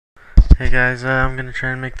Hey guys, I'm gonna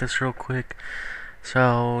try and make this real quick.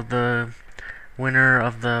 So, the winner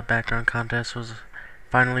of the background contest was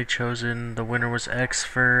finally chosen. The winner was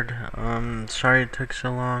Xford. Sorry it took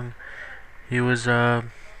so long. He was, I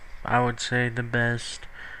would say the best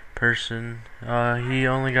person. He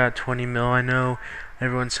only got 20 mil. I know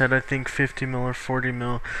everyone said I think 50 mil or 40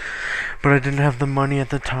 mil, but I didn't have the money at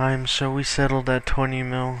the time, so we settled at 20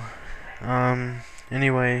 mil.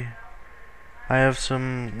 Anyway, I have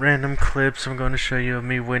some random clips I'm going to show you of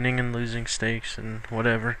me winning and losing stakes and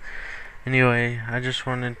whatever. Anyway, I just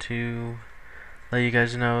wanted to let you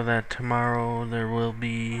guys know that tomorrow there will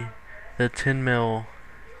be the 10 mil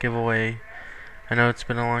giveaway. I know it's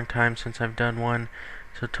been a long time since I've done one,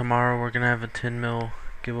 so tomorrow we're going to have a 10 mil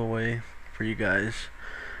giveaway for you guys.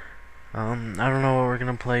 I don't know what we're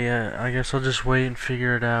going to play yet. I guess I'll just wait and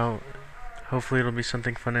figure it out. Hopefully it'll be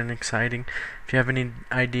something fun and exciting. If you have any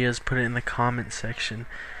ideas, put it in the comment section.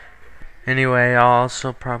 Anyway, I'll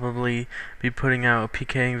also probably be putting out a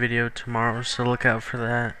PKing video tomorrow, so look out for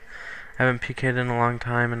that. I haven't PK'd in a long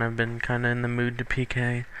time, and I've been kind of in the mood to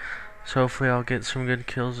PK. So hopefully I'll get some good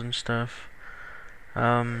kills and stuff.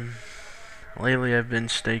 Lately I've been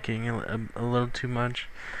staking a little too much.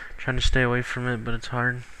 Trying to stay away from it, but it's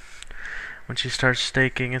hard. Once you start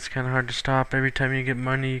staking, it's kind of hard to stop. Every time you get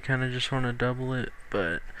money, you kind of just want to double it,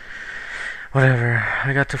 but whatever.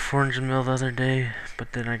 I got to 400 mil the other day,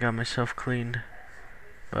 but then I got myself cleaned.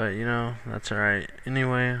 But, you know, that's alright.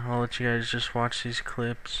 Anyway, I'll let you guys just watch these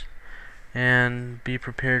clips and be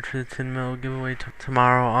prepared for the 10 mil giveaway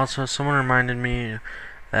tomorrow. Also, someone reminded me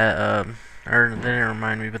that, or they didn't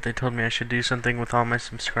remind me, but they told me I should do something with all my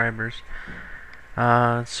subscribers.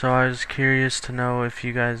 So I was curious to know if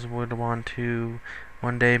you guys would want to,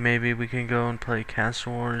 one day maybe we can go and play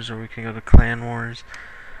Castle Wars, or we can go to Clan Wars,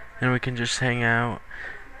 and we can just hang out.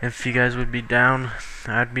 If you guys would be down,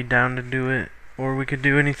 I'd be down to do it, or we could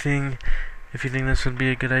do anything. If you think this would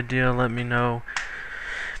be a good idea, let me know,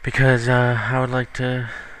 because I would like to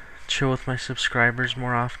chill with my subscribers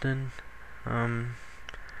more often.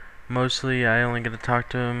 Mostly I only get to talk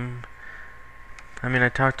to them. I mean, I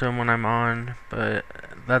talk to them when I'm on, but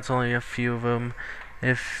that's only a few of them.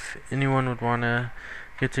 If anyone would want to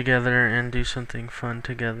get together and do something fun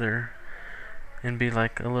together and be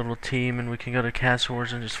like a little team, and we can go to Castle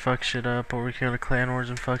Wars and just fuck shit up, or we can go to Clan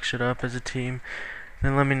Wars and fuck shit up as a team,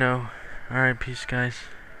 then let me know. Alright, peace guys.